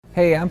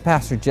Hey, I'm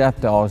Pastor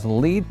Jeff Dawes,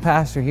 lead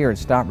pastor here at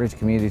Stockbridge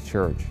Community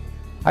Church.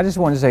 I just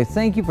want to say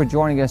thank you for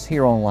joining us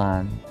here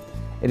online.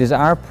 It is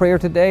our prayer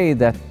today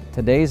that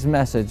today's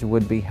message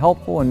would be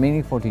helpful and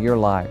meaningful to your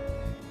life.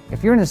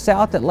 If you're in the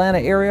South Atlanta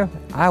area,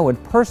 I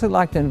would personally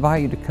like to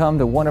invite you to come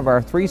to one of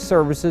our 3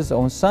 services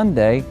on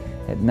Sunday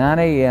at 9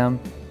 a.m.,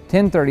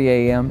 10:30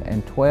 a.m.,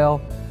 and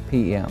 12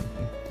 p.m.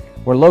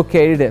 We're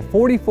located at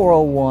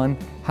 4401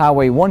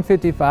 Highway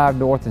 155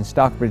 North in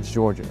Stockbridge,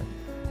 Georgia.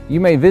 You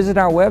may visit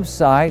our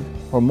website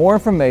for more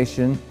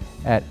information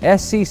at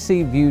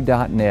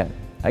sccview.net.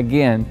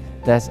 Again,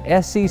 that's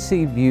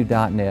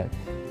sccview.net.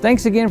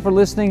 Thanks again for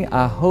listening.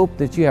 I hope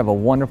that you have a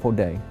wonderful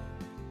day.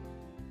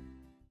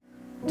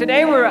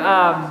 Today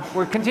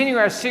we're continuing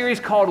our series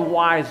called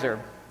Wiser.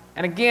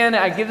 And again,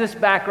 I give this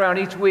background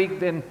each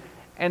week,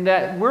 and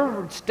that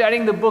we're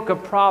studying the book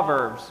of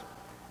Proverbs.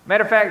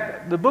 Matter of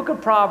fact, the book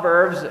of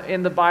Proverbs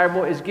in the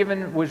Bible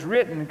was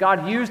written.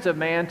 God used a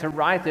man to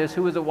write this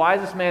who was the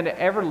wisest man that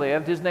ever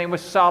lived. His name was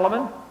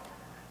Solomon.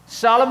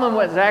 Solomon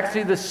was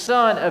actually the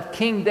son of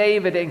King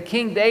David, and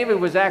King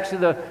David was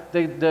actually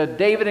the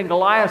David and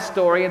Goliath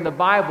story in the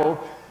Bible.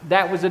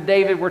 That was the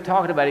David we're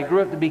talking about. He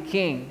grew up to be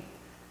king.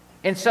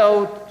 And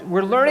so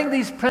we're learning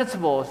these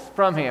principles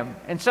from him.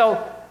 And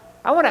so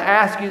I want to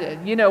ask you,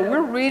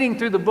 we're reading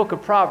through the book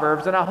of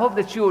Proverbs, and I hope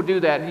that you will do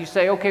that. And you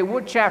say, okay,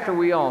 what chapter are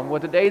we on?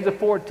 Well, today's the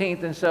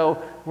 14th, and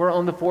so we're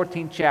on the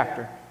 14th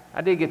chapter.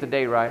 I did get the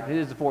day right. It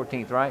is the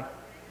 14th, right?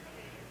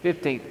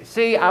 15th.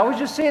 See, I was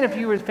just seeing if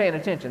you were paying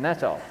attention,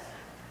 that's all.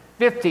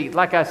 15th,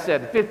 like I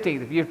said,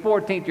 15th. If you're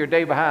 14th, you're a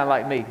day behind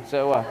like me.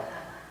 So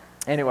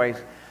anyways,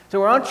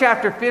 so we're on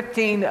chapter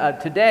 15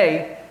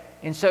 today,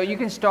 and so you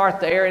can start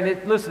there.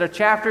 And listen, a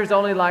chapter is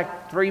only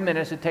like 3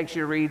 minutes it takes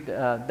you to read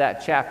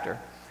that chapter.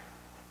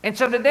 And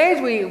so today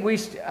as we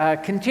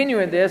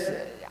continue in this,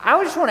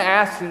 I just want to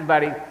ask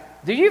everybody,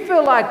 do you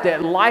feel like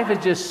that life is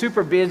just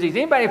super busy? Does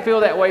anybody feel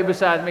that way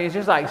besides me? It's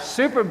just like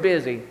super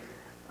busy.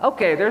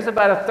 Okay, there's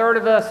about a third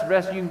of us, the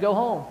rest of you can go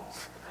home.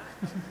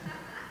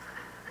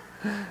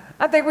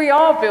 I think we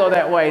all feel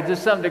that way to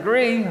some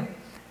degree.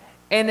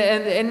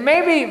 And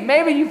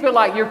maybe you feel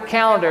like your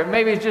calendar,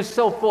 maybe it's just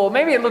so full.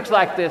 Maybe it looks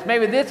like this.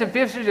 Maybe this, if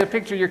this is a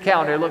picture of your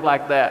calendar, it look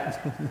like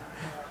that.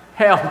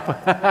 Help.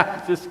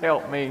 Just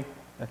help me.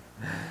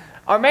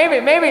 Or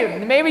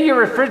maybe your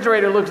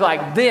refrigerator looks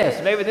like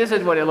this. Maybe this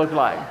is what it looks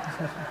like.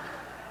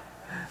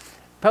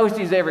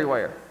 Posties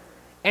everywhere.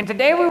 And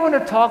today we want to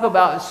talk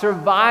about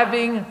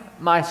surviving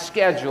my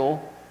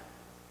schedule.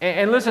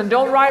 And listen,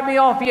 don't write me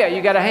off yet.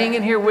 You got to hang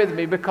in here with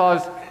me,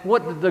 because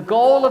what the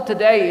goal of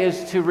today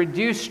is to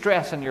reduce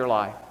stress in your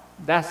life.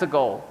 That's the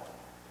goal.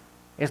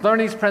 It's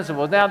learning these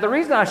principles. Now, the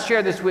reason I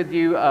share this with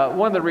you,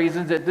 one of the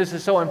reasons that this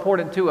is so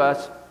important to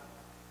us,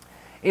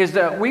 is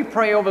that we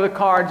pray over the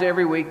cards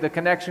every week, the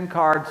connection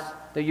cards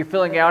that you're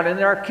filling out, and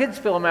our kids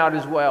fill them out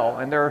as well,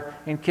 and they're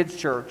in kids'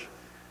 church.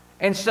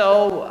 And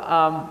so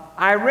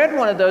I read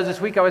one of those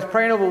this week. I was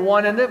praying over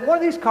one, and one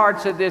of these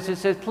cards said this. It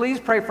says, please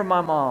pray for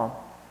my mom,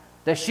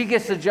 that she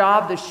gets the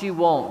job that she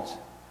wants,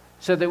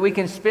 so that we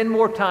can spend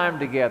more time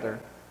together,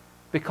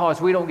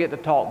 because we don't get to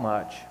talk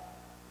much.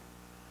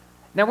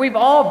 Now, we've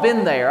all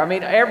been there. I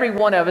mean, every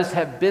one of us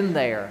have been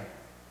there.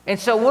 And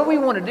so what we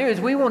want to do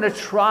is we want to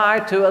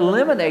try to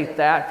eliminate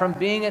that from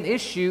being an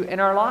issue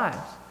in our lives.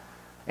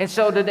 And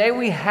so today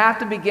we have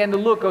to begin to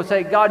look and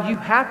say, God, you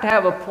have to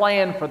have a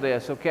plan for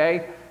this,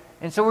 okay?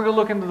 And so we're going to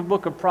look into the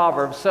book of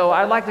Proverbs. So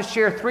I'd like to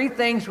share 3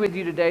 things with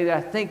you today that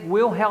I think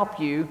will help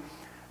you,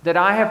 that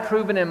I have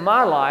proven in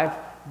my life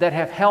that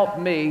have helped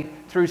me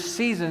through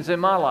seasons in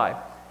my life.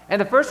 And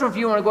the first one, if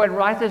you want to go ahead and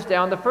write this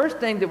down, the first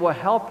thing that will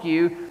help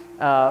you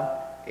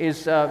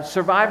is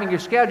surviving your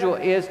schedule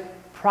is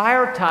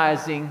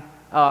prioritizing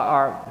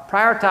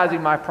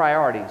my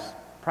priorities.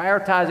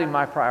 Prioritizing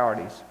my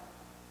priorities.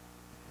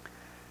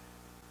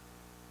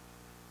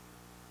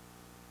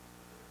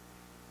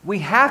 We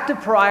have to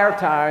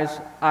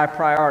prioritize our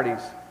priorities.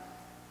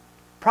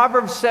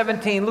 Proverbs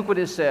 17, look what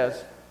it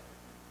says.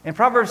 In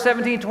Proverbs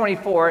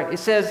 17:24, it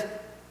says,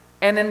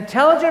 an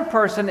intelligent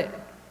person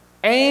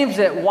aims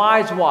at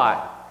wise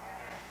what?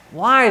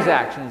 Wise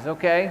actions,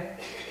 okay?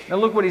 Now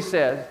look what he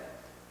says.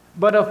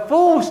 But a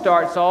fool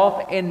starts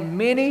off in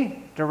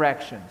many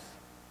directions.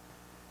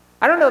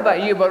 I don't know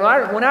about you, but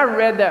when I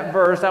read that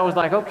verse, I was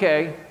like,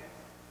 okay.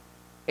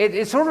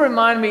 It sort of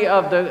reminded me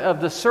of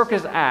the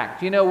circus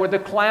act, where the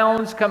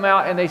clowns come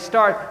out and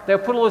they'll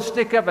put a little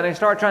stick up and they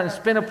start trying to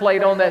spin a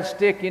plate on that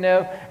stick, and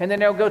then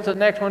they'll go to the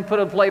next one, put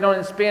a plate on it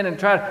and spin, and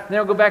then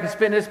they'll go back and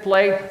spin this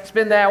plate,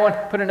 spin that one,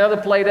 put another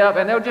plate up,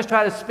 and they'll just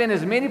try to spin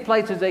as many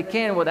plates as they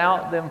can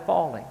without them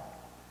falling.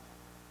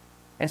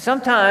 And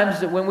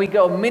sometimes when we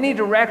go many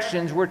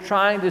directions, we're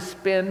trying to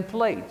spin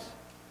plates.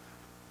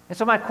 And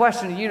so my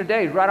question to you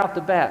today, right off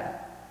the bat,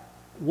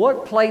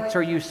 what plates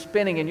are you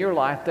spinning in your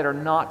life that are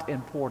not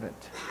important?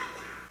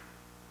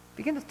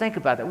 Begin to think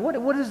about that.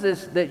 What is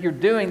this that you're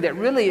doing that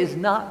really is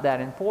not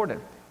that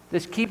important,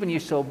 that's keeping you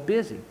so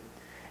busy?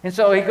 And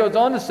so he goes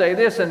on to say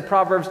this in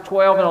Proverbs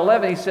 12 and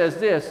 11. He says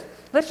this,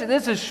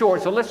 This is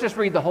short, so let's just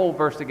read the whole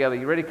verse together.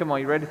 You ready? Come on,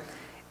 you ready?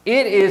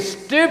 It is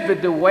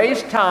stupid to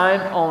waste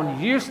time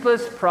on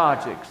useless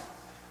projects.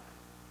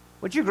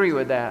 Would you agree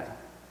with that?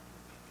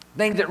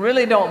 Things that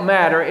really don't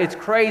matter, it's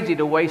crazy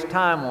to waste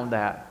time on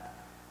that.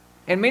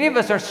 And many of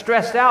us are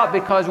stressed out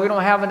because we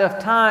don't have enough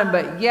time,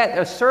 but yet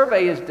a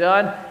survey is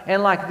done,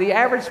 and like the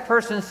average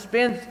person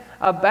spends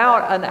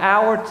about an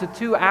hour to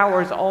 2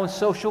 hours on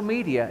social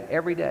media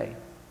every day.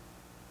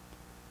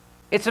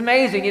 It's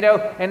amazing, you know,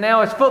 and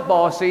now it's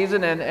football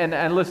season,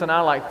 and listen,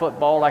 I like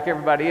football like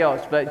everybody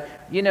else, but,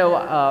 you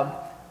know,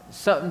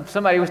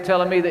 somebody was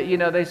telling me that, you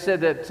know, they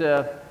said that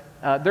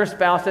their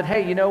spouse said,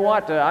 hey, you know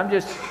what,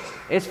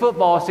 it's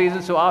football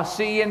season, so I'll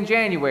see you in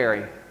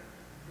January.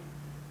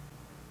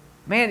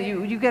 Man,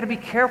 you got to be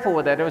careful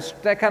with that.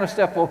 That kind of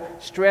stuff will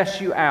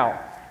stress you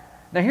out.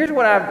 Now, here's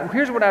what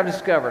I've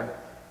discovered.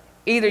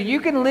 Either you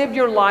can live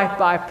your life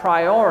by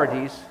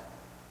priorities,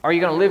 or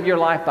you're going to live your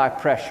life by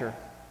pressure.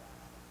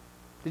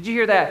 Did you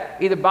hear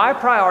that? Either by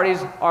priorities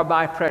or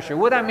by pressure.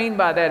 What I mean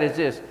by that is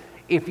this.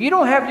 If you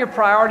don't have your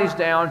priorities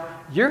down,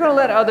 you're going to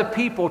let other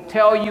people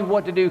tell you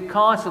what to do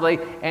constantly,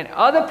 and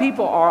other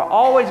people are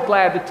always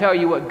glad to tell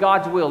you what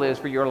God's will is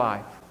for your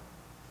life.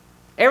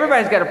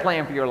 Everybody's got a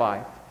plan for your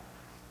life.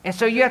 And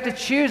so you have to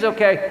choose,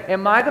 okay,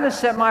 am I going to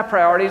set my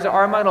priorities,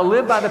 or am I going to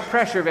live by the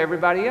pressure of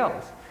everybody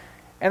else?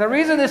 And the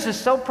reason this is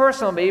so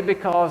personal to me,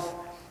 because,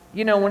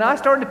 you know, when I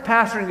started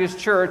pastoring this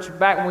church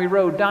back when we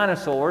rode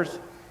dinosaurs,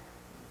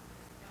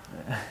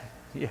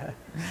 yeah,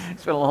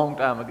 it's been a long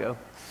time ago.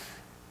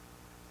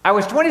 I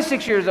was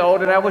 26 years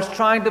old, and I was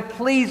trying to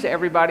please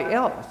everybody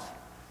else.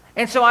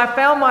 And so I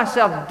found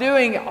myself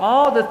doing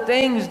all the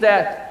things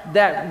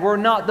that were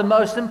not the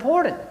most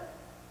important.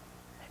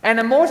 And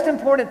the most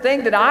important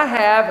thing that I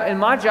have in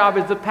my job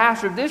as the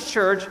pastor of this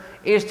church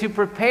is to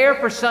prepare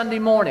for Sunday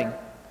morning.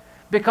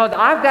 Because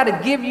I've got to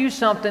give you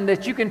something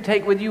that you can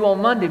take with you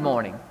on Monday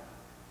morning.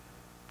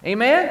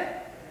 Amen?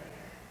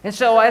 And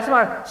so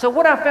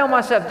what I found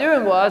myself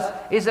doing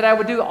is that I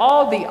would do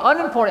all the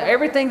unimportant,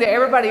 everything that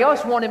everybody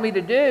else wanted me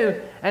to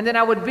do, and then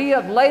I would be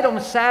up late on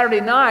Saturday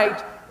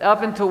night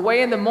up until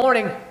way in the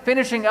morning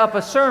finishing up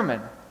a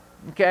sermon.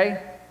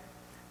 Okay?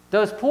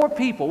 Those poor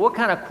people, what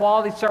kind of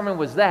quality sermon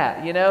was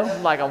that? You know,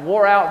 like I'm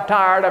wore out,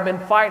 tired. I've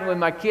been fighting with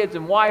my kids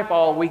and wife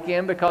all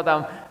weekend because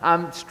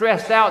I'm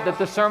stressed out that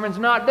the sermon's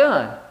not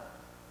done.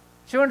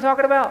 See what I'm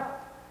talking about?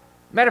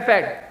 Matter of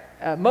fact,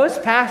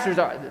 most pastors,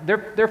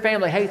 their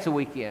family hates a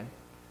weekend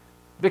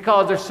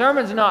because their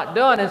sermon's not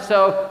done, and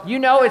so you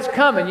know it's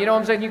coming. You know what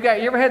I'm saying? You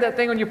ever had that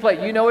thing on your plate?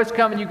 You know it's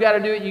coming. You got to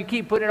do it. You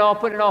keep putting it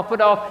off,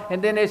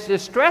 and then it's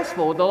just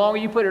stressful the longer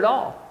you put it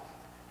off.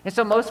 And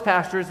so most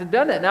pastors have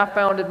done it, and I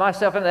found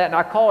myself in that, and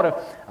I called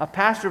a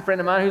pastor friend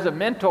of mine who's a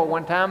mentor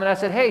one time, and I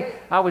said, hey,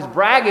 I was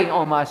bragging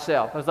on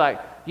myself. I was like,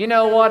 you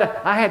know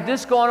what, I had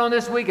this going on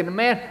this week, and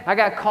man, I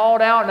got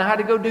called out, and I had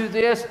to go do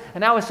this,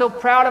 and I was so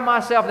proud of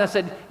myself, and I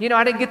said, you know,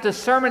 I didn't get the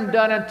sermon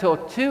done until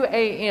 2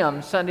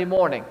 a.m. Sunday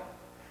morning.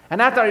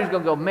 And I thought he was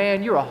going to go,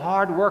 man, you're a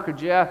hard worker,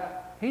 Jeff.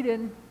 He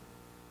didn't.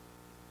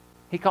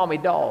 He called me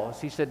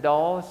Dawes. He said,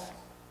 Dawes,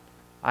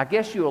 I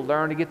guess you'll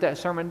learn to get that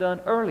sermon done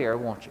earlier,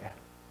 won't you?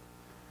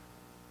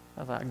 I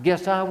was like, I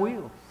guess I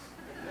will.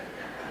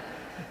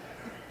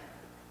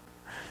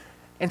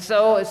 And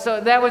so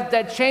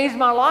that changed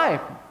my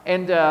life.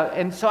 And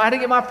so I had to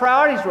get my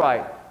priorities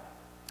right.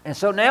 And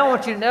so now I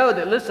want you to know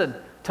that, listen,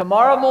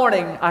 tomorrow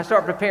morning I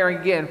start preparing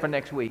again for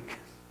next week.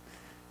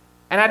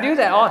 And I do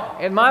that,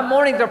 and my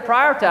mornings are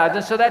prioritized.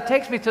 And so that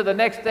takes me to the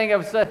next thing.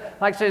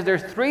 Like I said,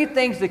 there's 3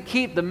 things that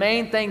keep the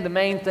main thing the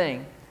main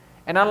thing.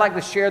 And I'd like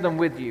to share them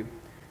with you.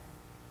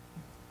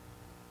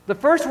 The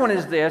first one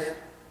is this,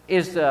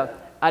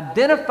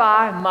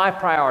 identify my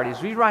priorities.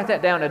 We write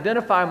that down,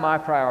 identify my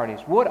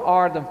priorities. What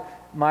are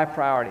my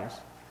priorities?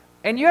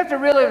 And you have to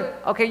really,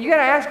 you got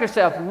to ask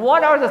yourself,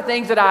 what are the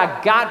things that I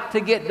got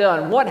to get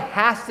done? What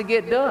has to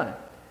get done?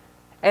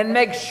 And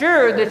make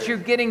sure that you're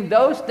getting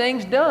those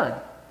things done.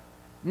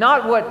 Not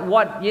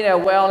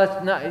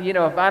it's not,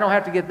 if I don't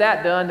have to get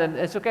that done, then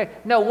it's okay.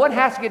 No, what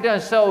has to get done?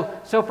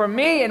 So for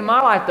me in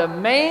my life, the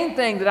main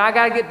thing that I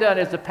got to get done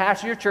as the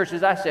pastor of your church,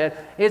 as I said,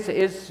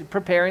 is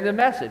preparing the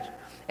message.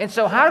 And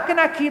so how can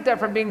I keep that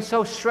from being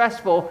so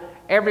stressful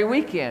every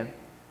weekend?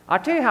 I'll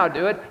tell you how to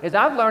do it, is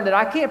I've learned that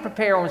I can't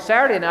prepare on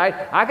Saturday night.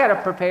 I got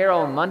to prepare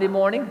on Monday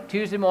morning,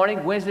 Tuesday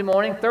morning, Wednesday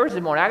morning, Thursday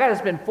morning. I got to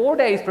spend 4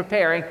 days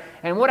preparing.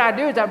 And what I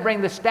do is I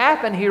bring the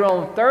staff in here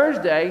on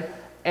Thursday,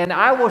 and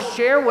I will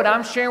share what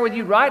I'm sharing with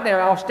you right now.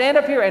 I'll stand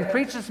up here and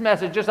preach this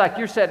message just like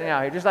you're sitting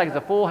out here, just like it's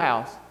a full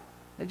house.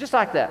 Just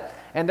like that.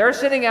 And they're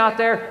sitting out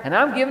there, and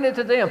I'm giving it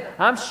to them.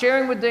 I'm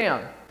sharing with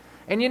them.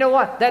 And you know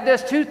what? That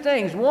does 2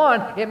 things.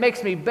 One, it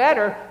makes me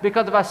better,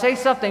 because if I say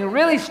something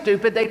really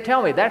stupid, they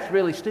tell me, that's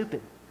really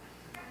stupid.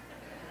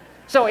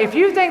 So if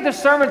you think the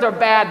sermons are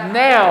bad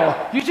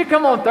now, you should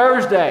come on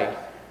Thursday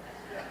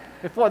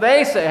before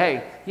they say,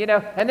 hey,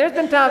 and there's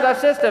been times I've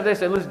said stuff, they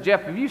say, listen,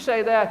 Jeff, if you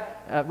say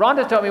that,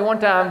 Rhonda told me one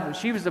time,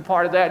 she was a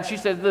part of that, and she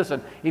said,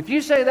 listen, if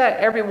you say that,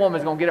 every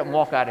woman's going to get up and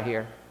walk out of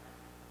here.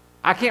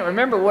 I can't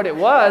remember what it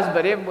was,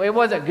 but it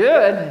wasn't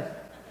good.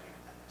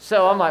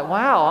 So I'm like,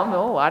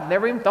 wow, I'd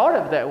never even thought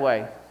of it that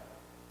way.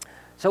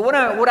 So what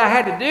I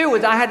had to do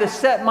was I had to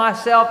set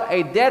myself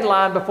a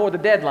deadline before the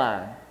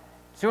deadline.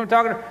 See what I'm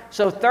talking about?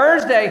 So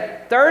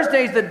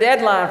Thursday's the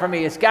deadline for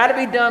me. It's got to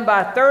be done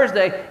by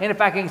Thursday. And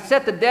if I can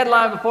set the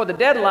deadline before the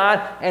deadline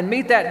and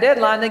meet that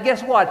deadline, then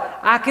guess what?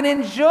 I can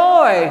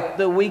enjoy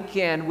the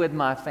weekend with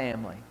my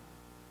family.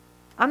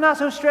 I'm not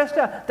so stressed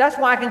out. That's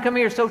why I can come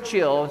here so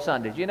chill on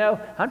Sundays. You know,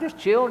 I'm just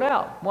chilled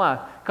out.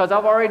 Why? Because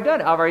I've already done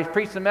it. I've already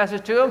preached the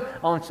message to them.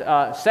 On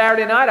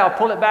Saturday night, I'll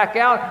pull it back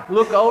out,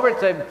 look over it,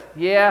 say,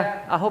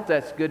 yeah, I hope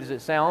that's good as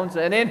it sounds.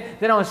 And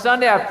then on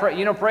Sunday, I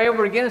pray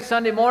over it again.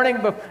 Sunday morning,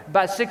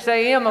 about 6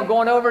 a.m., I'm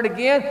going over it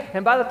again.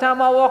 And by the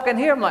time I walk in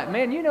here, I'm like,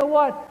 man, you know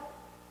what?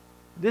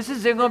 This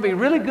is going to be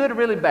really good or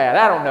really bad.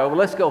 I don't know, but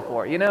let's go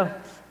for it, you know.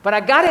 But I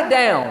got it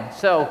down.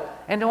 So,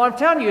 and what I'm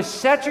telling you is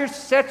set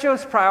your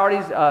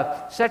priorities,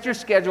 set your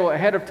schedule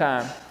ahead of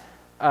time.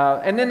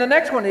 And then the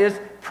next one is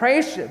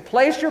place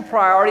your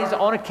priorities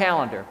on a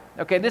calendar.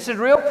 Okay, this is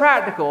real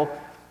practical.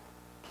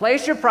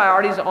 Place your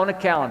priorities on a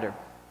calendar.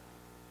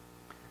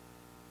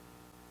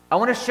 I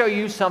want to show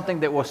you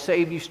something that will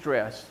save you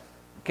stress.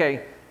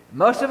 Okay,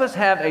 most of us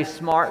have a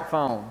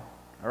smartphone,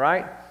 all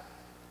right?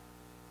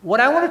 What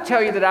I want to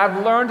tell you that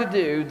I've learned to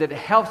do that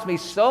helps me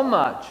so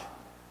much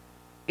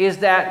is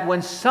that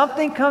when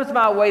something comes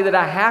my way that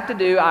I have to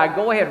do, I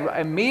go ahead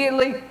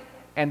immediately,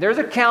 and there's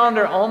a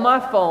calendar on my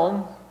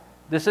phone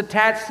that's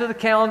attached to the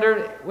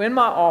calendar in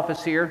my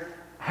office here.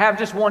 I have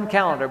just one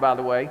calendar, by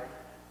the way.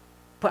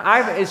 But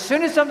as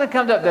soon as something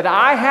comes up that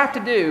I have to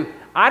do,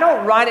 I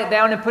don't write it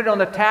down and put it on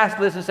the task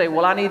list and say,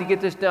 well, I need to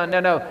get this done.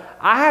 No.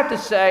 I have to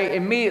say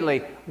immediately,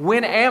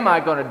 when am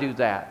I going to do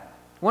that?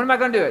 When am I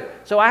going to do it?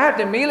 So I have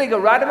to immediately go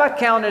right to my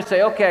calendar and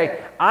say,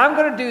 okay, I'm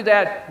going to do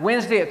that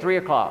Wednesday at 3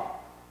 o'clock.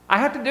 I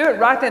have to do it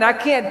right then. I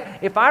can't,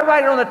 if I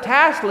write it on the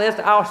task list,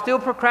 I'll still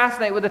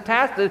procrastinate with the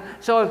task list.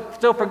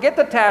 So forget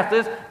the task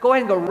list. Go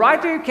ahead and go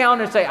right to your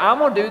calendar and say, I'm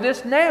going to do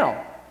this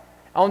now.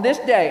 On this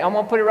day, I'm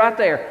going to put it right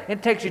there.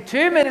 It takes you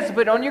 2 minutes to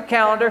put it on your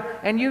calendar,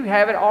 and you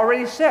have it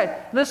already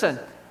set. Listen,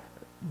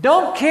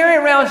 don't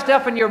carry around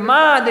stuff in your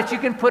mind that you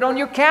can put on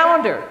your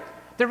calendar.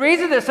 The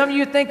reason that some of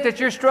you think that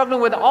you're struggling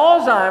with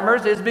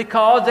Alzheimer's is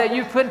because that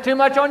you've put too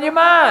much on your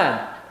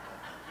mind.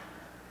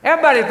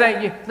 Everybody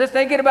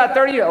they get about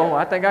 30 years,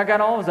 I think I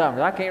got Alzheimer's.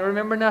 I can't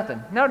remember nothing.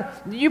 No,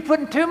 you're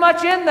putting too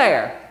much in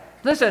there.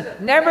 Listen,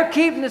 never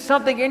keep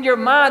something in your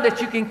mind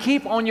that you can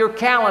keep on your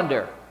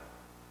calendar.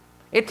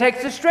 It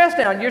takes the stress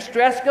down. Your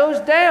stress goes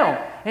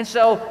down. And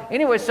so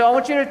I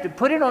want you to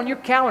put it on your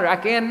calendar. I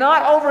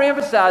cannot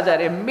overemphasize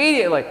that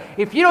immediately.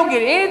 If you don't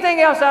get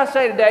anything else I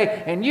say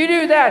today and you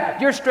do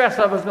that, your stress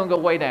level is going to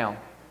go way down.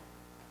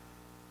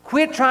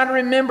 Quit trying to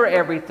remember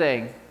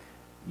everything.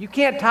 You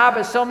can't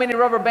tie so many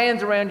rubber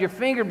bands around your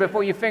finger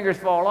before your fingers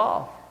fall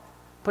off.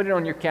 Put it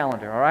on your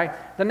calendar, all right?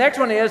 The next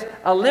one is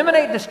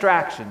eliminate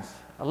distractions.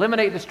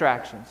 Eliminate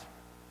distractions.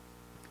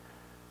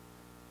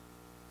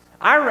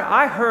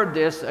 I heard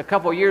this a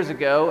couple years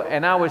ago,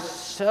 and I was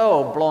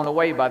so blown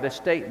away by this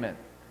statement.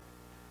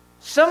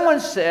 Someone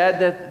said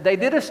that they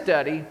did a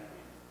study,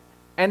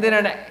 and then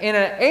in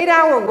an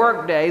 8-hour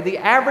workday, the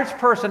average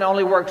person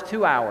only works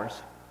 2 hours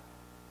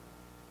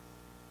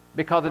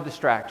because of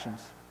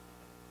distractions.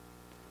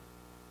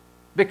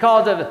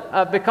 Because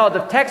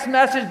of text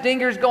message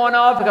dingers going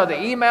off, because of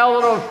email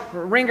little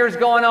ringers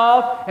going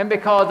off, and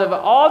because of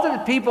all the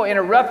people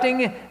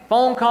interrupting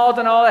phone calls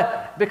and all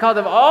that, because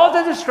of all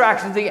the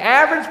distractions, the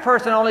average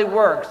person only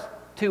works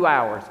 2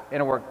 hours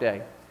in a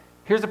workday.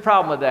 Here's the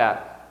problem with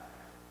that.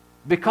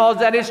 Because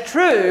that is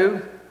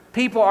true,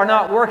 people are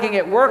not working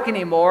at work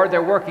anymore,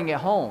 they're working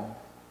at home.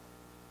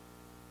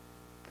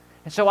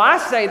 And so I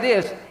say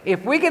this,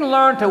 if we can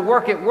learn to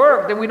work at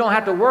work, then we don't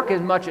have to work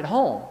as much at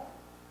home.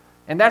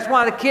 And that's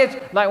why the kids,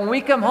 like when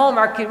we come home,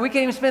 we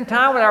can't even spend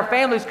time with our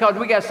families because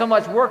we got so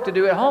much work to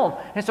do at home.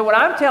 And so what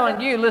I'm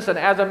telling you, listen,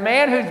 as a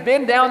man who's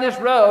been down this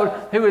road,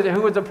 who is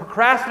a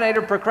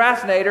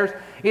procrastinators,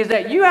 is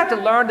that you have to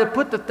learn to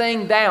put the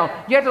thing down.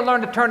 You have to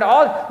learn to turn to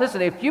all.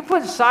 Listen, if you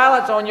put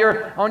silence on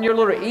your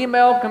little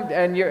email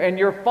and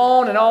your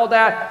phone and all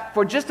that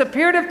for just a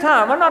period of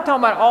time, I'm not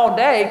talking about all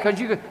day because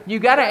you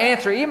got to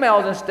answer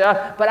emails and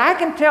stuff. But I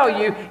can tell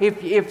you,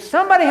 if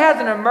somebody has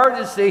an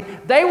emergency,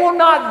 they will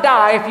not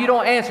die if you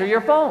don't answer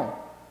your phone.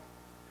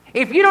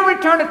 If you don't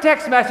return a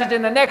text message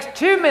in the next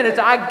 2 minutes,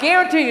 I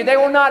guarantee you they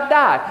will not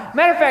die.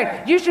 Matter of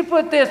fact, you should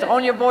put this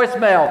on your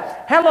voicemail.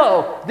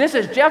 Hello, this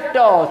is Jeff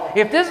Dawes.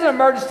 If this is an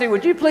emergency,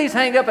 would you please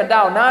hang up and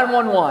dial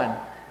 911?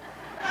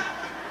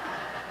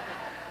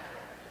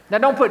 Now,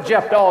 don't put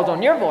Jeff Dawes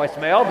on your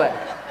voicemail, but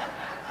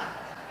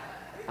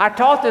I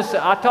taught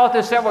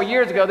this several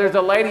years ago. There's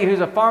a lady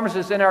who's a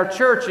pharmacist in our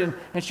church,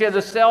 and she has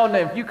a cell, and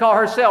if you call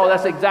her cell,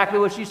 that's exactly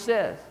what she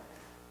says.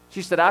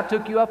 She said, I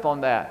took you up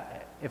on that.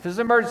 If it's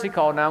an emergency,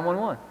 call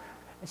 911.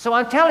 So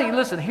I'm telling you,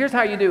 listen, here's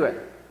how you do it.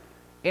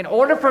 In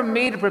order for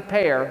me to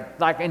prepare,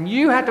 and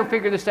you have to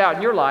figure this out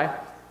in your life,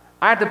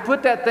 I have to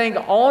put that thing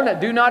on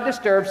Do Not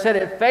Disturb, set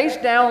it face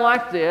down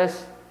like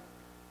this,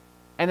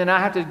 and then I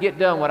have to get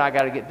done what I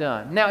got to get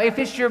done. Now, if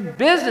it's your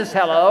business,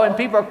 hello, and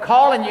people are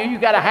calling you, you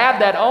got to have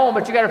that on,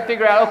 but you got to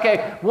figure out,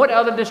 okay, what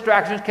other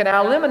distractions can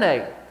I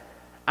eliminate?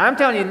 I'm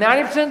telling you,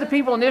 90% of the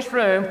people in this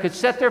room could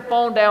set their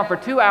phone down for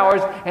 2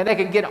 hours, and they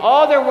could get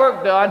all their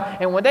work done,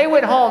 and when they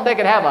went home, they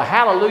could have a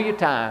hallelujah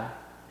time.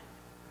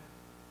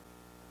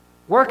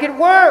 Work at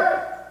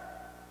work,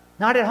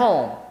 not at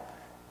home.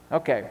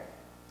 Okay.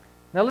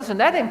 Now listen,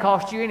 that didn't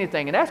cost you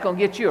anything, and that's going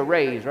to get you a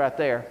raise right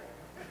there.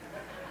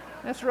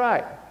 That's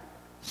right.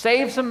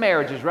 Save some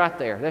marriages right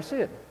there. That's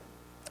it.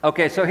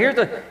 Okay, so here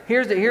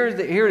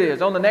it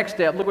is. On the next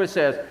step, look what it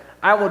says.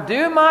 I will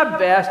do my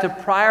best to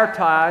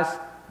prioritize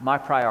my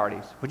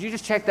priorities. Would you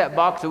just check that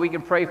box so we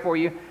can pray for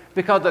you?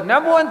 Because the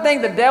number one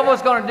thing the devil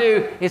is going to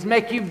do is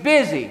make you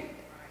busy.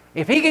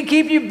 If he can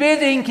keep you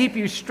busy, he can keep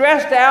you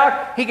stressed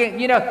out. He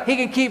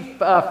can keep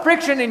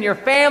friction in your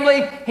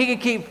family. He can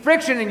keep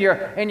friction in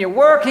your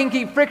work. He can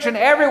keep friction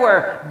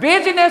everywhere.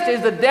 Busyness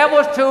is the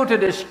devil's tool to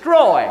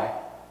destroy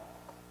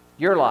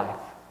your life.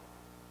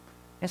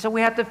 And so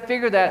we have to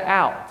figure that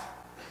out.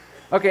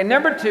 Okay,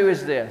 number 2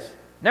 is this.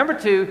 Number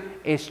 2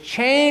 is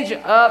change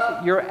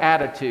up your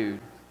attitude.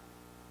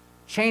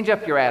 Change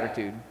up your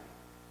attitude.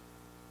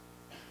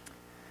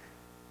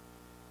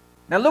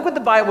 Now look what the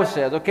Bible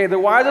says. Okay, the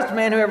wisest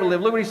man who ever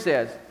lived, look what he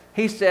says.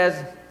 He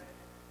says,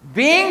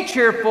 being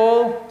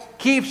cheerful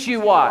keeps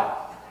you what?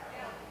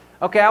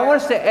 Okay, I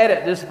want us to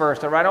edit this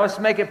verse, all right? I want us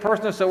to make it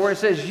personal. So where it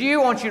says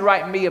you, I want you to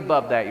write me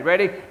above that. You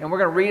ready? And we're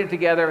going to read it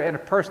together in a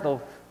personal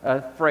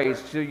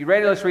phrase. So you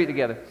ready? Let's read it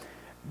together.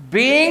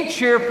 Being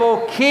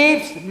cheerful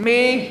keeps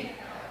me...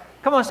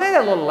 Come on, say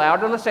that a little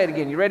louder. Let's say it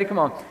again. You ready? Come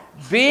on.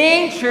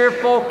 Being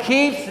cheerful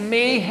keeps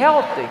me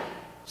healthy.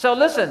 So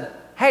listen,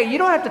 hey, you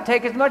don't have to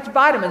take as much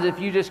vitamins if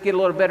you just get a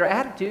little better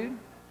attitude.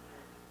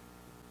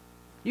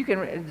 You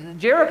can...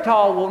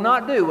 Geritol will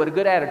not do what a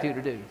good attitude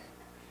will do.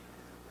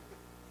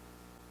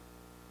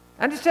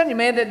 I'm just telling you,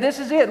 man, that this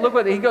is it. Look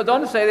what he goes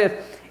on to say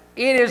this.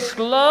 It is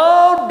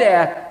slow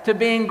death to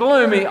being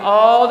gloomy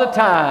all the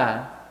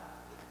time.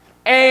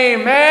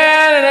 Amen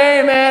and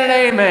amen and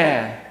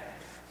amen.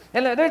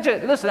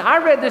 And listen, I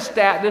read this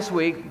stat this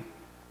week.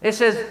 It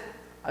says,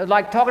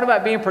 like talking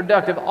about being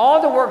productive, all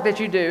the work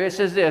that you do, it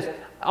says this,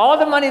 all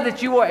the money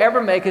that you will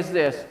ever make is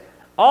this.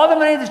 All the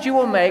money that you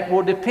will make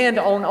will depend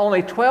on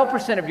only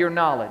 12% of your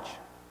knowledge.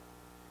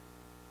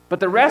 But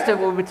the rest of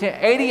it will be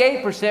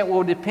 88%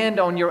 will depend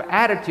on your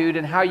attitude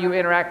and how you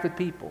interact with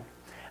people.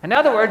 In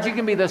other words, you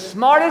can be the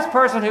smartest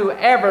person who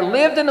ever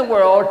lived in the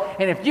world,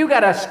 and if you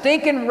got a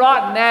stinking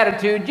rotten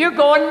attitude, you're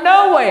going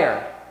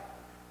nowhere.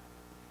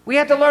 We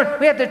have to learn,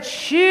 we have to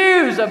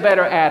choose a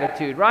better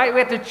attitude, right? We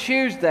have to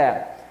choose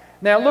that.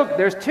 Now look,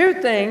 there's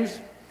 2 things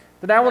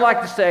that I would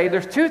like to say.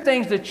 There's 2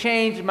 things that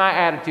change my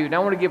attitude, and I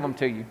want to give them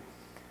to you.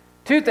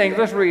 2 things,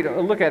 let's read it,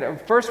 look at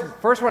it.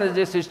 First one is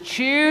this, is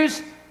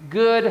choose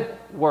good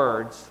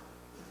words.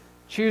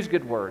 Choose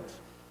good words.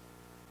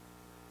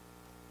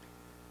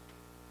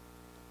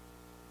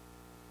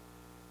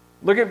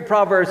 Look at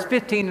Proverbs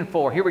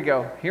 15:4. Here we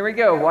go. Here we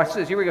go. Watch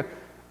this. Here we go.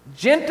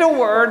 Gentle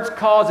words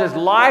causes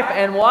life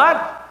and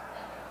what?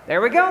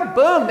 There we go.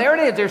 Boom. There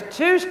it is. There's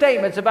 2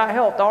 statements about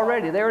health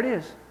already. There it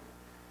is.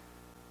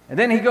 And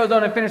then he goes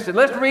on and finishes it.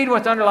 Let's read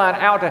what's underlined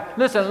out there.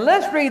 Listen,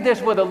 let's read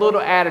this with a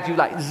little attitude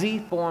like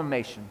Z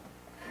formation.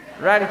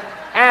 Ready?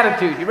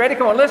 Attitude. You ready?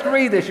 Come on, let's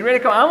read this. You ready?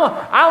 Come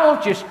on. I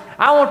want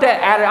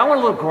that attitude. I want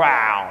a little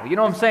growl. You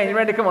know what I'm saying? You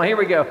ready? Come on, here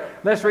we go.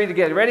 Let's read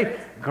together. Ready?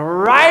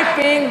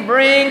 Griping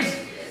brings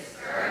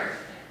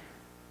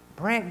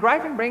discouragement.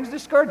 Griping brings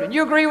discouragement.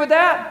 You agree with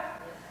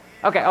that?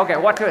 Okay,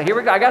 watch it. Here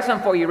we go. I got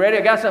something for you. Ready?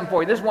 I got something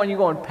for you. This one you're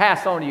going to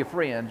pass on to your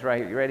friends right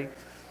here. You ready?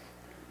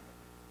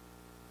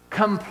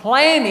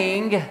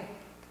 Complaining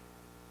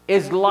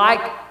is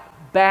like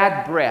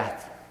bad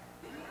breath.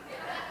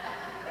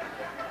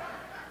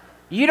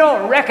 You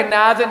don't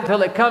recognize it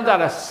until it comes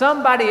out of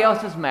somebody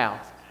else's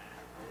mouth.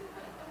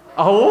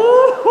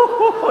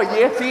 Oh,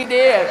 yes, he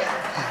did.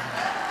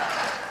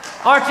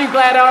 Aren't you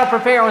glad I don't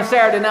prepare on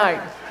Saturday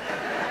night?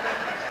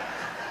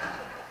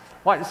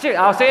 What?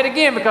 I'll say it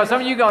again because some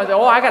of you going,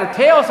 oh, I got to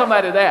tell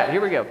somebody that. Here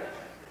we go.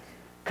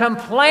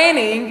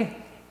 Complaining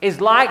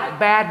is like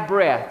bad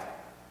breath.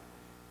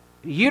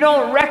 You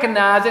don't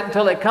recognize it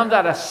until it comes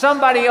out of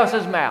somebody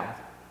else's mouth.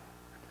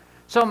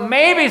 So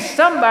maybe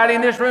somebody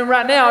in this room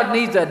right now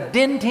needs a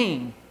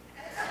dentine.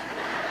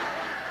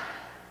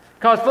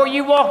 Because before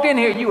you walked in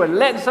here, you were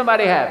letting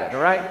somebody have it,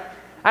 all right?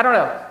 I don't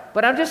know.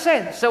 But I'm just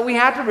saying, so we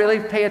have to really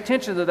pay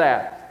attention to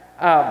that.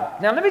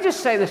 Now, let me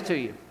just say this to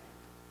you.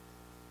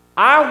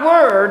 Our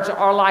words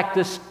are like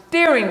the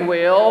steering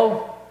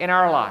wheel in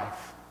our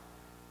life.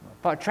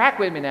 Track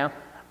with me now.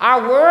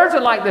 Our words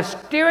are like the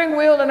steering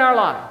wheel in our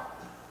life.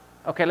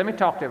 Okay, let me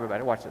talk to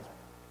everybody. Watch this.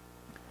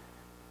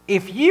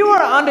 If you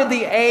are under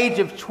the age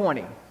of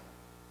 20,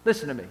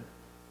 listen to me.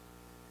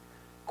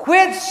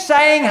 Quit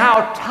saying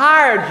how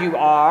tired you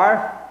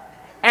are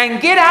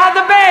and get out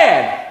of the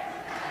bed.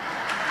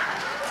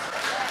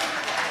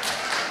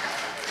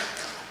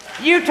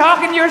 You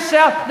talking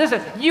yourself,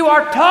 listen, you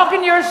are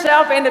talking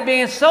yourself into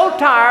being so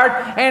tired,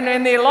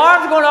 and the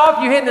alarm's going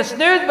off, you're hitting the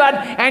snooze button,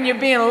 and you're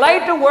being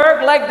late to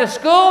work, late to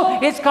school.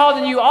 It's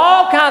causing you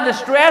all kinds of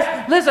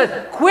stress. Listen,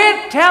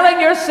 quit telling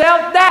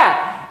yourself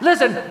that.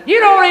 Listen, you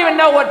don't even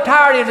know what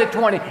tired is at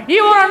 20.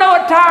 You want to know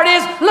what tired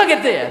is? Look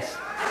at this. This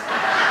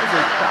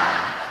is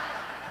tired.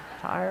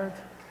 Tired.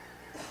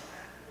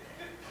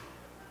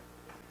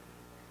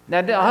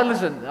 Now,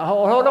 listen,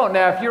 hold on.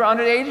 Now, if you're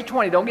under the age of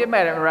 20, don't get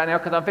mad at me right now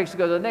because I'm fixing to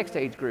go to the next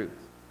age group.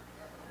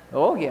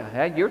 Oh,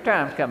 yeah, your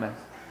time's coming.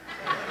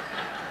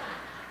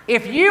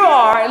 If you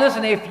are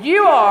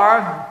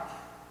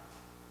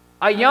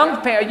a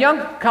young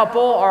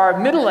couple or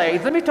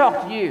middle-aged, let me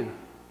talk to you.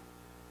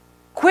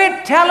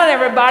 Quit telling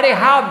everybody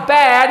how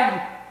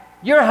bad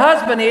your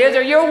husband is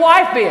or your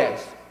wife is.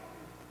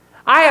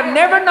 I have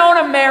never known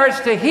a marriage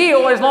to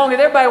heal as long as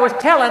everybody was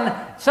telling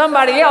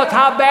somebody else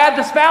how bad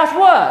the spouse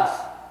was.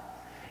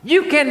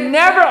 You can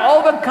never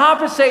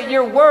overcompensate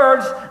your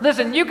words.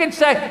 Listen, you can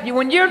say,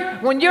 when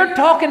you're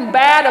talking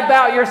bad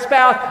about your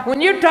spouse,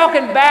 when you're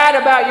talking bad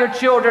about your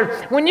children,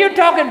 when you're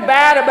talking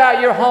bad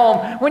about your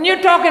home, when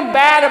you're talking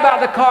bad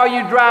about the car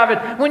you're driving,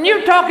 when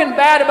you're talking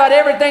bad about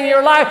everything in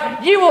your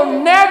life, you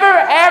will never,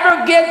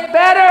 ever get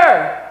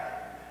better.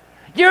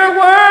 Your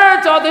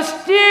words are the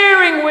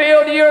steering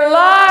wheel to your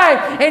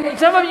life. And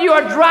some of you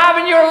are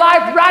driving your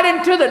life right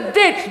into the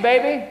ditch,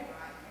 baby.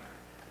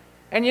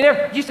 And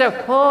you say,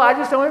 oh, I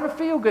just don't ever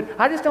feel good.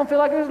 I just don't feel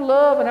like there's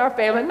love in our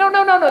family. No,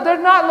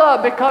 there's not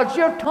love because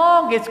your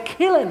tongue is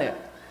killing it.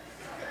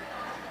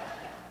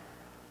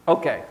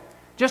 Okay,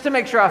 just to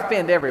make sure I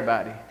offend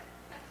everybody.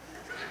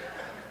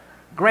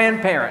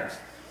 Grandparents.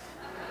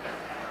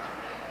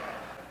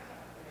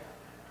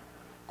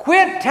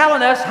 Quit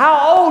telling us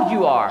how old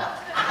you are.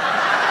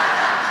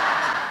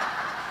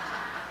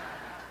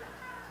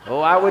 Oh,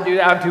 I would do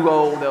that. I'm too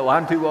old, though.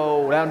 I'm too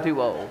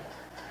old.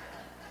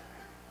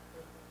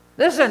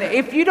 Listen,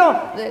 if you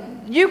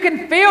don't, you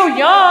can feel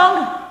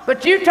young,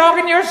 but you're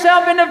talking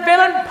yourself into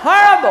feeling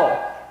horrible.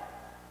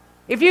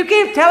 If you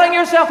keep telling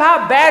yourself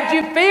how bad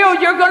you feel,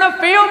 you're going to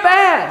feel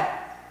bad.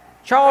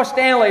 Charles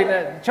Stanley,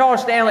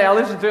 I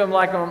listen to him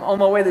like on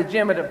my way to the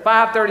gym at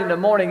 5:30 in the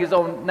morning. He's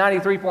on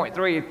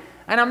 93.3.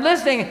 And I'm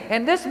listening,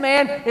 and this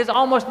man is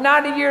almost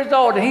 90 years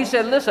old. And he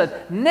said, listen,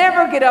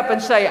 never get up and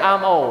say,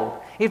 I'm old.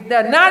 If the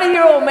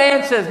 90-year-old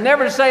man says,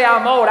 never say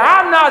I'm old,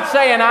 I'm not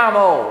saying I'm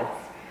old.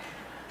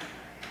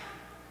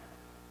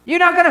 You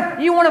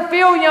want to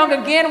feel young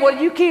again?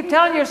 Well, you keep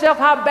telling yourself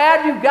how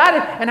bad you got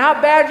it and how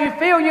bad you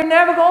feel, you're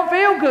never going to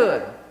feel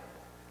good.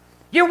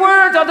 Your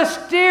words are the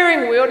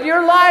steering wheel to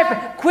your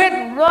life. Quit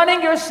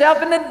running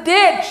yourself in the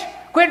ditch.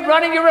 Quit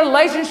running your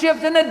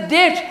relationships in the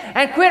ditch.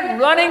 And quit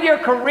running your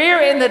career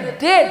in the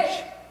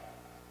ditch.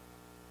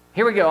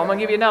 Here we go. I'm going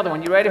to give you another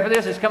one. You ready for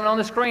this? It's coming on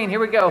the screen. Here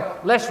we go.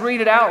 Let's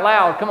read it out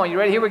loud. Come on, you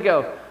ready? Here we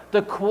go.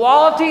 The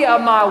quality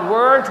of my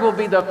words will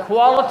be the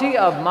quality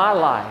of my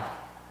life.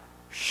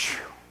 Whew.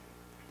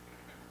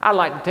 I'd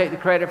like to take the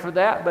credit for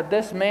that, but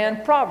this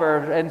man,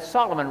 Proverbs, and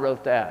Solomon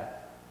wrote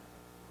that.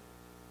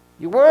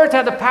 Your words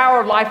have the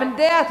power of life and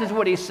death, is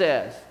what he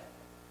says.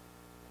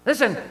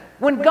 Listen,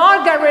 when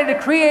God got ready to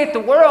create the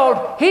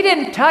world, he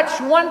didn't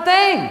touch one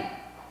thing.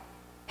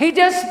 He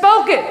just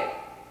spoke it.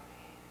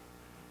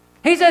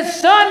 He said,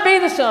 sun be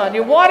the sun,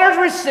 your waters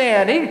were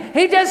sand.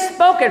 He just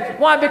spoke it.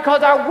 Why?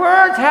 Because our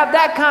words have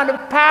that kind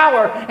of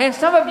power, and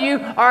some of you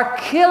are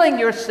killing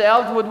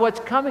yourselves with what's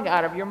coming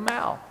out of your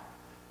mouth.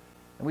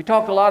 And we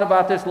talked a lot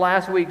about this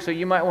last week, so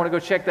you might want to go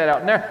check that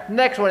out.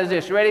 Next one is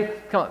this. You ready?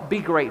 Come on. Be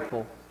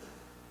grateful.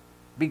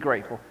 Be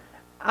grateful.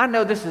 I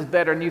know this is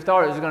better than you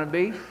thought it was going to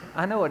be.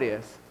 I know it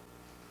is.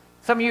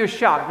 Some of you are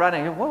shocked right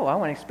now. Whoa, I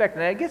wasn't expecting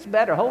that. It gets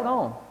better. Hold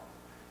on.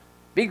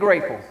 Be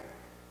grateful.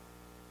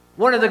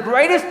 One of the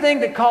greatest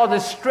things that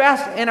causes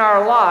stress in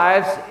our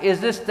lives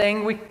is this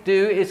thing we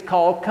do. It's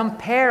called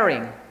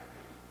comparing.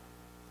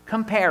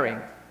 Comparing.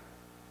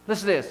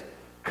 Listen to this.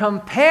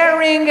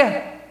 Comparing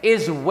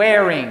is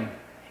wearing.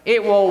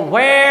 It will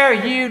wear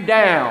you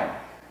down.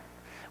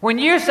 When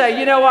you say,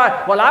 you know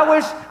what, well,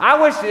 I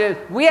wish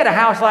we had a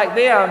house like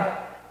them.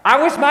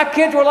 I wish my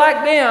kids were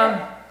like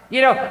them. You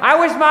know, I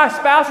wish my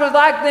spouse was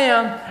like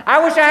them.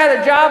 I wish I had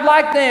a job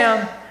like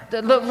them.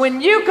 Look,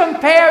 when you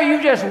compare,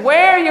 you just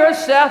wear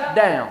yourself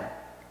down.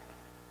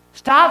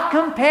 Stop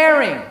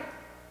comparing.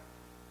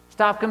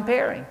 Stop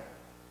comparing.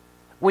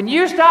 When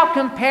you stop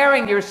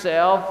comparing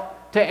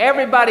yourself to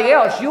everybody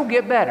else, you'll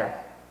get better.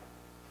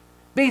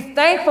 Be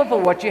thankful for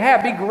what you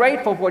have. Be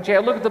grateful for what you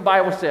have. Look what the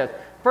Bible says.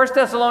 1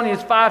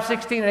 Thessalonians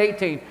 5:16 and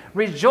 18.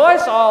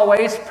 Rejoice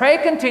always, pray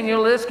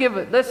continually.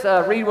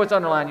 Let's read what's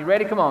underlined. You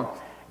ready? Come on.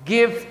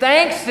 Give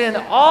thanks in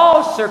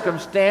all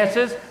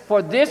circumstances,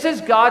 for this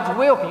is God's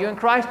will for you in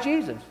Christ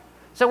Jesus.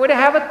 So we're to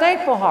have a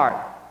thankful heart.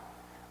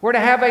 We're to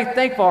have a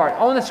thankful heart.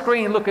 On the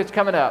screen, look, it's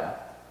coming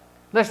up.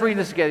 Let's read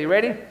this together. You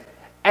ready?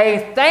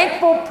 A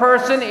thankful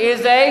person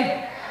is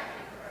a...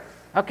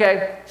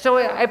 Okay, so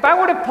if I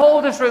were to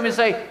poll this room and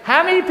say,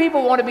 how many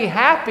people want to be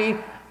happy?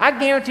 I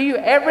guarantee you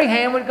every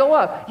hand would go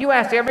up. You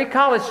ask every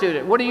college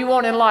student, what do you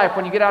want in life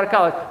when you get out of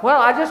college?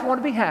 Well, I just want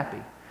to be happy.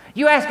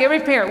 You ask every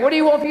parent, what do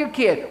you want for your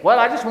kid? Well,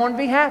 I just want to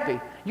be happy.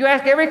 You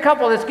ask every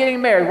couple that's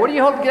getting married, what do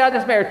you hope to get out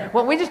of this marriage?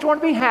 Well, we just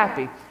want to be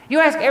happy. You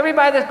ask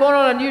everybody that's going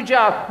on a new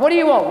job, what do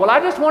you want? Well, I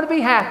just want to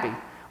be happy.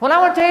 Well, I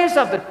want to tell you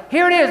something.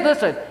 Here it is.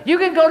 Listen, you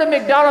can go to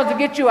McDonald's and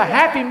get you a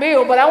happy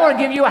meal, but I want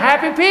to give you a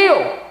happy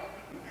peel.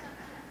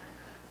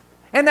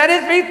 And that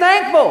is be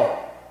thankful.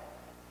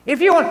 If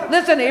you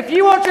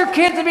want your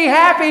kids to be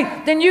happy,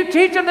 then you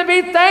teach them to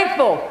be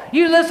thankful.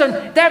 You listen,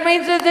 that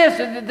means this,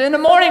 in the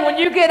morning when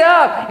you get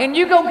up and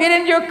you go get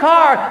in your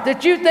car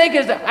that you think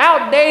is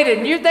outdated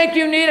and you think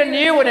you need a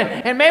new one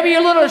and maybe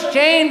you're a little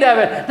ashamed of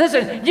it.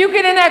 Listen, you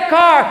get in that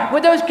car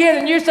with those kids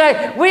and you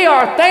say, we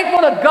are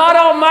thankful to God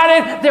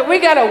Almighty that we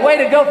got a way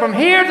to go from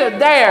here to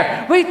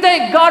there. We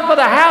thank God for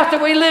the house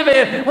that we live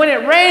in. When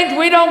it rains,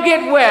 we don't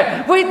get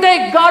wet. We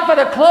thank God for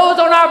the clothes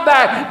on our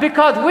back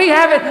because we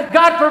have it,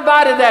 God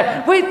provided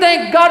that. We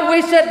thank God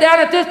we sit down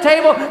at this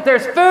table,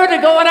 there's food to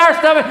go in our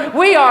stomach.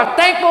 We are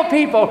thankful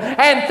people,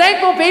 and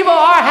thankful people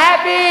are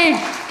happy.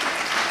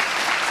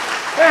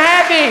 They're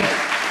happy.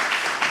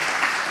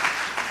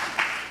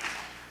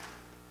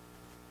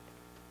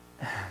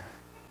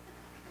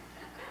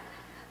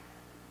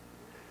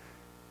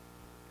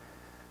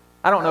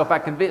 I don't know if I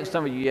convinced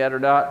some of you yet or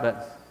not,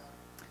 but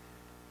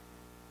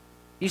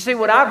you see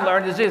what I've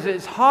learned is this: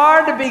 it's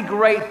hard to be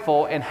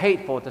grateful and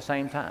hateful at the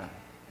same time.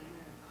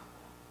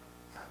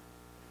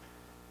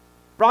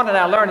 Ron and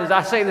I learned, as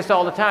I say this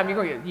all the time,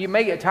 you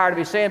may get tired of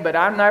me saying, but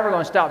I'm never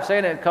going to stop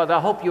saying it because I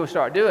hope you'll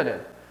start doing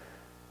it.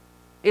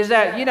 Is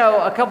that,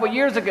 a couple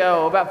years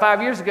ago, about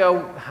 5 years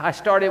ago,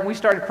 we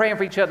started praying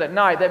for each other at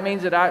night. That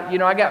means that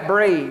I got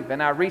brave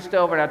and I reached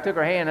over and I took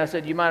her hand and I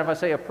said, "You mind if I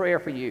say a prayer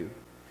for you?"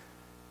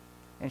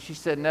 And she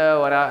said,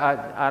 "No," and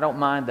I don't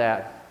mind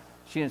that.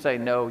 She didn't say,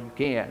 "No, you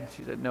can't."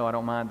 She said, "No, I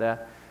don't mind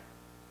that."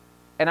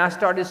 And I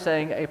started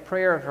saying a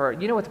prayer for her.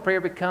 You know what the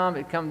prayer become?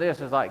 It became this.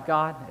 It was like,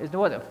 God, it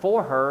wasn't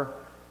for her.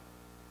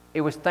 It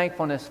was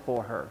thankfulness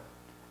for her.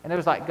 And it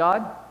was like,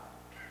 God,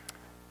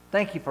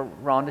 thank you for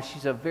Rhonda.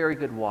 She's a very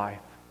good wife.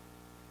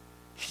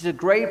 She's a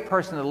great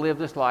person to live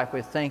this life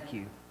with. Thank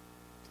you.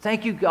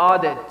 Thank you,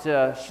 God,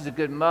 that she's a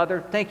good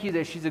mother. Thank you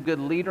that she's a good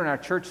leader in our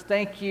church.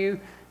 Thank you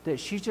that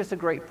she's just a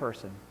great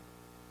person.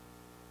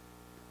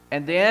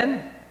 And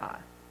then,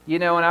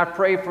 and I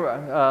pray for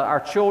our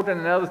children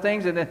and other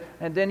things. And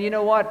then you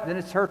know what? Then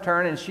it's her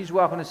turn, and she's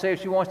welcome to say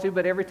if she wants to.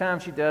 But every time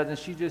she does, and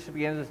she just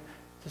begins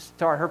to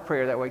start her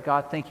prayer that way.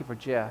 God, thank you for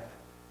Jeff.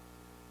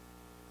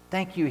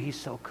 Thank you, he's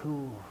so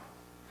cool.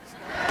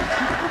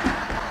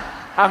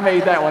 I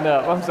made that one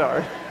up. I'm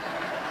sorry.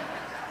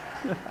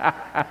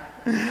 I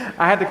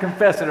had to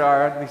confess it, all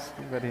right.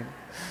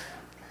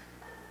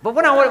 But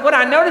what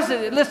I noticed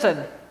is,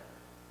 listen,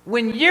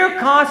 when you're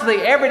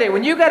constantly, every day,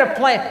 when you got a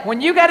plan,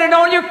 when you got it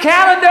on your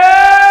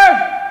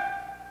calendar,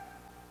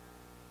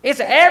 it's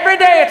every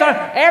day. It's on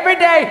every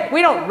day.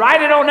 We don't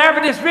write it on there,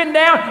 but it's written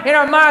down in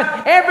our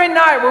minds. Every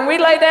night when we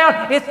lay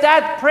down, it's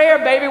that prayer,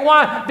 baby.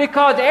 Why?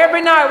 Because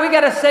every night we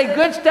got to say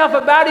good stuff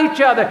about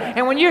each other.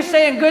 And when you're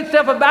saying good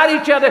stuff about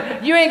each other,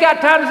 you ain't got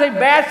time to say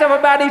bad stuff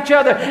about each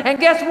other. And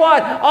guess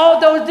what?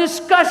 All those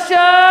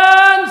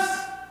discussions,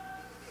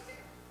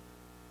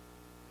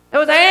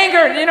 those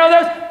anger,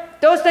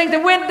 those things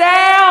that went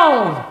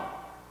down.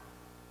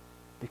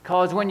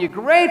 Because when you're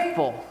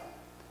grateful,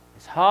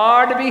 it's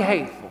hard to be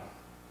hateful.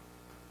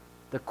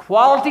 The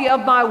quality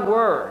of my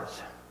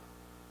words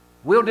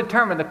will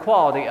determine the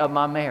quality of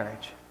my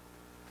marriage.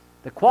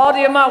 The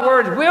quality of my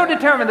words will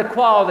determine the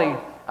quality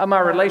of my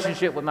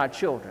relationship with my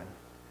children.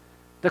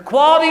 The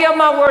quality of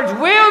my words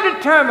will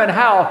determine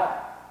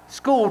how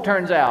school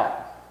turns out.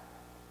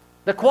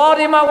 The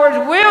quality of my words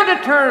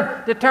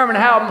will determine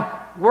how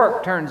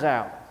work turns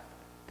out.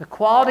 The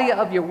quality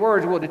of your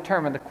words will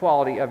determine the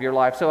quality of your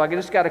life. So I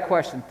just got a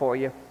question for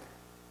you.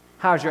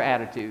 How's your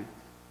attitude?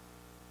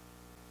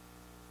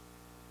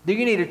 Do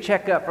you need a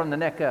checkup from the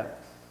neck up?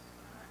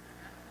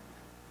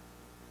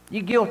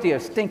 You guilty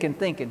of stinking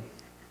thinking?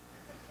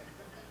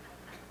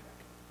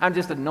 I'm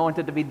just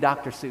anointed to be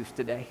Dr. Seuss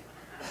today.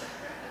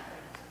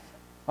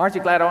 Aren't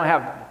you glad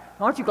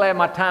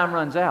my time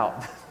runs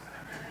out?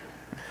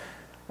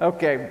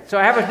 Okay, so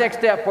I have a next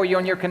step for you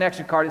on your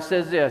connection card. It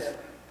says this.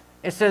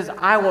 It says,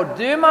 I will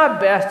do my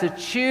best to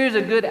choose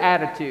a good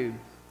attitude.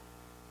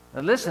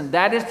 Now listen,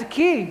 that is the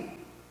key.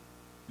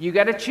 You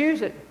got to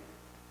choose it.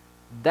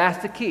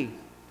 That's the key.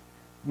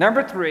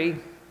 Number 3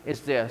 is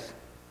this.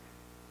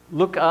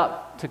 Look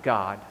up to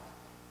God.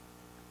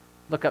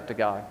 Look up to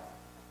God.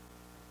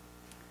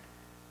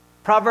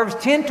 Proverbs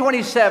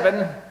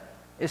 10:27,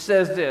 it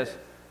says this.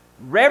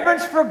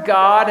 Reverence for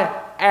God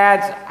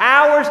adds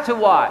hours to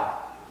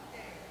what?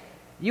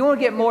 You want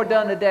to get more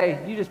done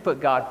today, you just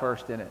put God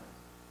first in it.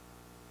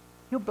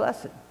 You'll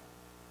bless it.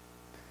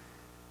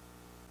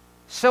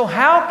 So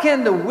how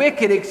can the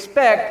wicked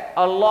expect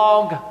a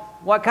long,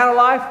 what kind of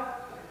life?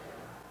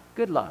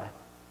 Good life.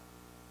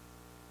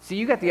 See,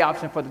 you got the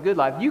option for the good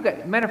life.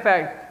 Matter of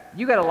fact,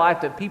 you got a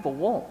life that people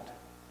want.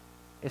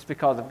 It's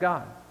because of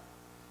God.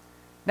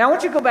 Now, I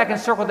want you to go back and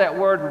circle that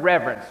word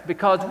reverence,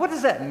 because what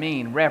does that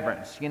mean,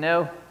 reverence, you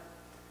know?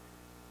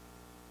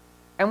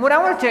 And what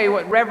I want to tell you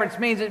what reverence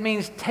means, it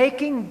means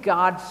taking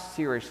God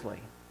seriously.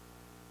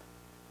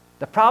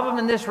 The problem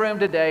in this room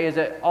today is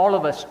that all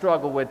of us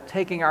struggle with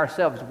taking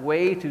ourselves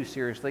way too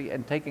seriously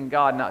and taking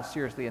God not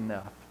seriously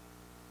enough.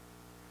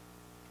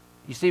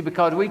 You see,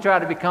 because we try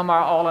to become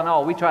our all in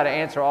all. We try to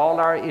answer all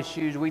our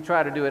issues. We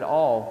try to do it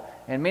all.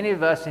 And many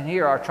of us in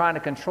here are trying to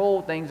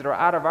control things that are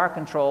out of our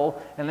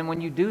control. And then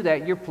when you do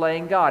that, you're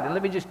playing God. And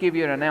let me just give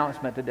you an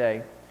announcement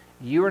today.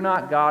 You are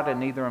not God, and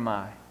neither am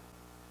I.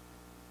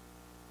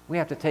 We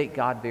have to take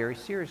God very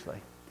seriously.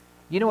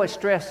 You know what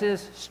stress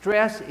is?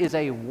 Stress is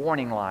a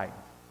warning light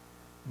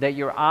that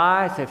your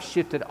eyes have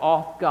shifted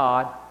off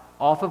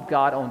of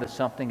God onto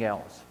something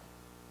else.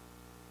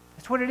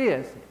 That's what it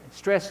is.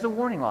 Stress is a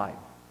warning light.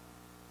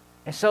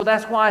 And so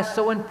that's why it's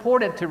so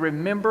important to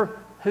remember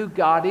who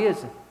God is,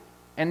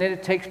 and then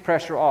it takes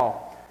pressure off.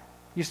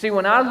 You see,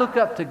 when I look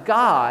up to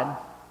God,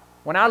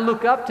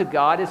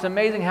 it's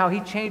amazing how He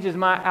changes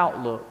my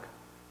outlook.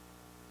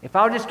 If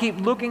I'll just keep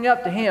looking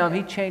up to Him,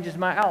 He changes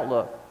my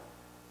outlook.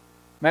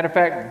 Matter of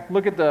fact,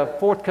 look at the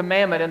 4th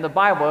commandment in the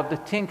Bible of the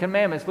 10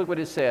 commandments. Look what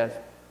it says.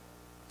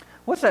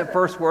 What's that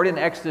first word in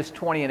Exodus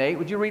 20:8?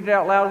 Would you read it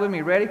out loud with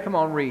me? Ready? Come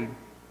on, read.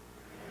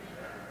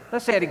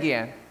 Let's say it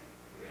again.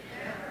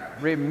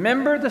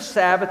 Remember the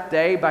Sabbath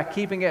day by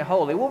keeping it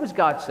holy. What was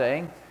God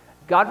saying?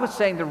 God was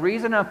saying, the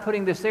reason I'm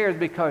putting this there is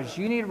because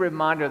you need a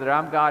reminder that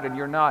I'm God and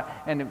you're not.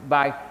 And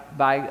by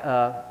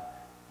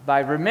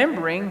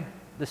remembering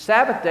the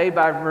Sabbath day,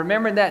 by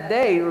remembering that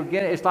day,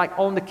 again, it's like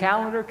on the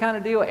calendar kind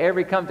of deal.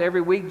 Comes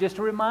every week just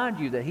to remind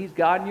you that He's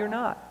God and you're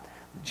not.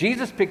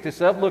 Jesus picked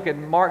this up. Look at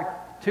Mark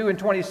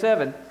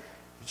 2:27.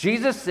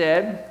 Jesus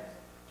said,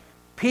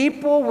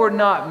 people were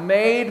not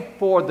made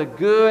for the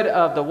good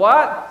of the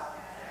what?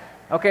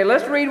 Okay,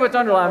 let's read what's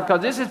underlined,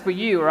 because this is for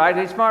you, right?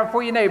 It's not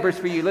for your neighbors,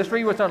 for you. Let's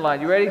read what's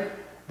underlined. You ready?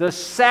 The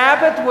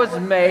Sabbath was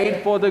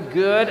made for the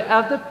good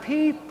of the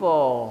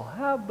people.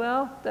 How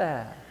about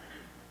that?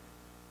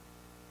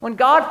 When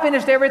God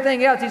finished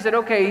everything else, He said,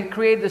 okay, He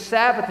created the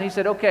Sabbath, and He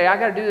said, okay, I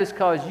got to do this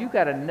because you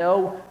got to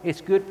know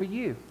it's good for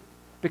you.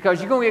 Because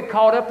you're going to get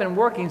caught up in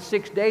working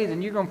 6 days,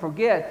 and you're going to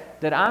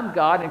forget that I'm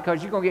God, and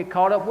because you're going to get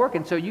caught up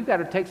working. So you got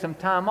to take some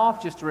time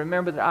off just to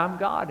remember that I'm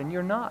God and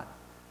you're not.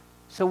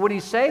 So what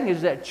He's saying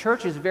is that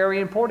church is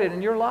very important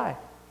in your life.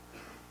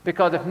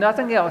 Because if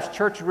nothing else,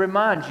 church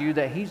reminds you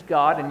that He's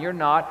God and you're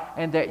not,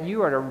 and that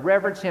you are to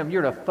reverence Him,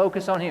 you're to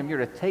focus on Him, you're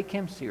to take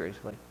Him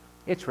seriously.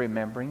 It's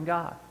remembering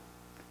God.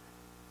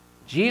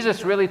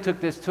 Jesus really took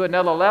this to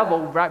another level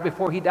right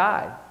before He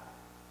died.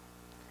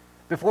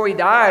 Before He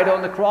died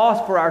on the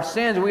cross for our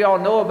sins, we all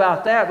know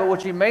about that, but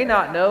what you may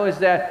not know is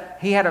that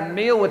He had a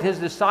meal with His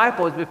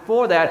disciples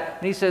before that,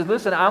 and He says,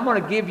 listen, I'm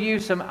going to give you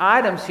some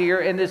items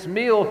here in this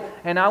meal,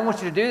 and I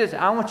want you to do this.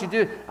 I'm going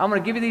to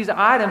give you these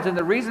items, and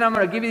the reason I'm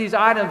going to give you these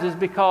items is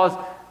because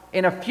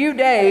in a few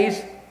days,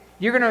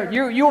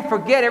 you'll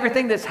forget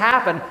everything that's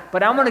happened,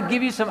 but I'm going to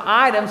give you some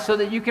items so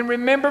that you can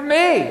remember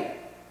me.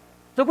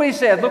 Look what He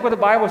says. Look what the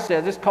Bible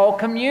says. It's called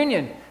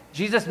communion.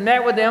 Jesus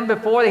met with them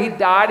before He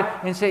died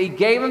and said He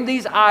gave them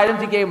these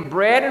items. He gave them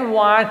bread and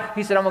wine.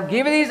 He said, I'm going to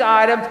give you these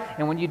items,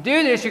 and when you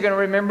do this, you're going to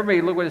remember me.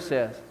 Look what it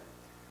says.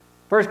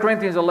 1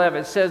 Corinthians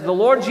 11, it says, the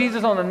Lord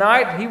Jesus on the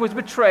night He was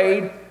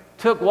betrayed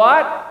took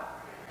what?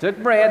 Took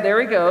bread.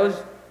 There He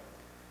goes.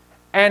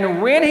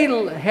 And when He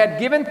had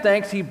given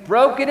thanks, He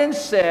broke it and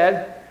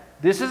said,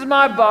 this is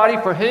my body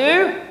for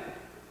who?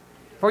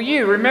 For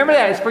you. Remember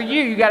that. It's for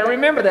you. You got to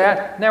remember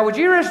that. Now, would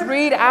you just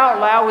read out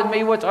loud with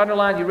me what's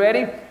underlined? You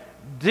ready?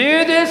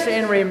 Do this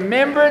in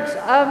remembrance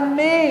of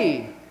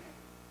me.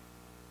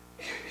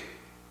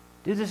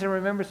 Do this in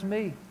remembrance of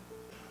me.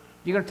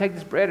 You're going to take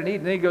this bread and eat.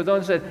 And then He goes on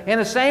and says, in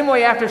the same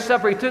way after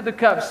supper He took the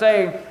cup,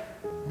 saying,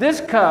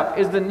 this cup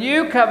is the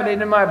new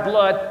covenant in my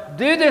blood.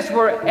 Do this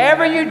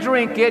wherever you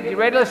drink it. You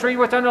ready? Let's read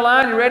what's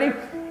underlined. You ready?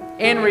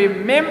 In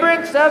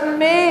remembrance of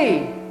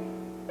me.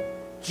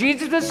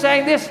 Jesus was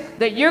saying this,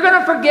 that you're going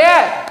to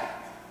forget.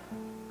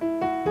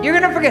 You're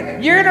going to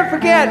forget. You're going to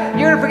forget.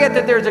 You're going to forget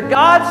that there's a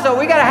God, so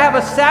we got to have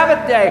a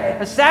Sabbath day.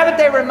 A Sabbath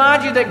day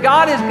reminds you that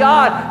God is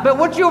God. But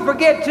what you'll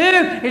forget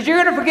too is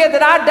you're going to forget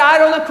that I died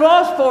on the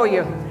cross for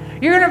you.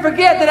 You're going to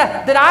forget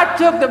that I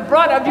took the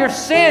brunt of your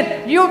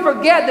sin. You'll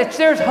forget that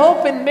there's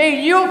hope in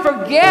me. You'll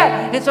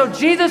forget. And so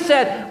Jesus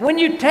said, when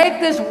you take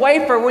this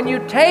wafer, when you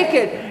take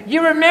it,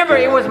 you remember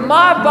it was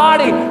my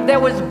body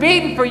that was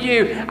beaten for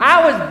you.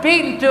 I was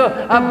beaten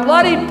to a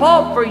bloody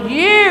pulp for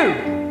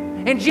you.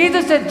 And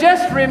Jesus said,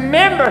 just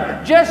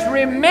remember,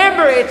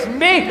 it's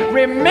me.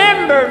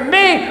 Remember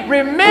me,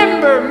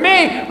 remember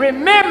me,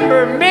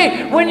 remember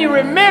me. When you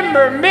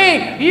remember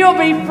me, you'll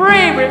be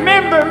free.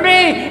 Remember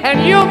me,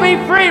 and you'll be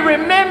free.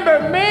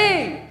 Remember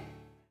me.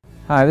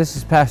 Hi, this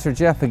is Pastor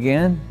Jeff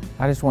again.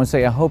 I just want to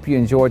say I hope you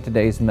enjoyed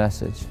today's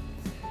message.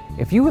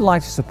 If you would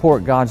like to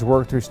support God's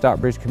work through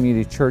Stockbridge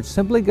Community Church,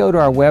 simply go to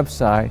our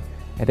website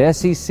at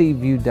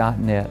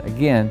seccview.net.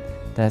 Again,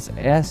 that's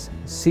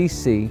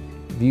seccview.net.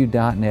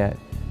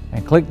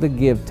 and click the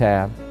Give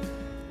tab.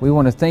 We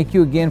want to thank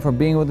you again for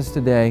being with us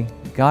today.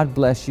 God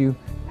bless you.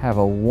 Have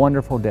a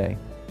wonderful day.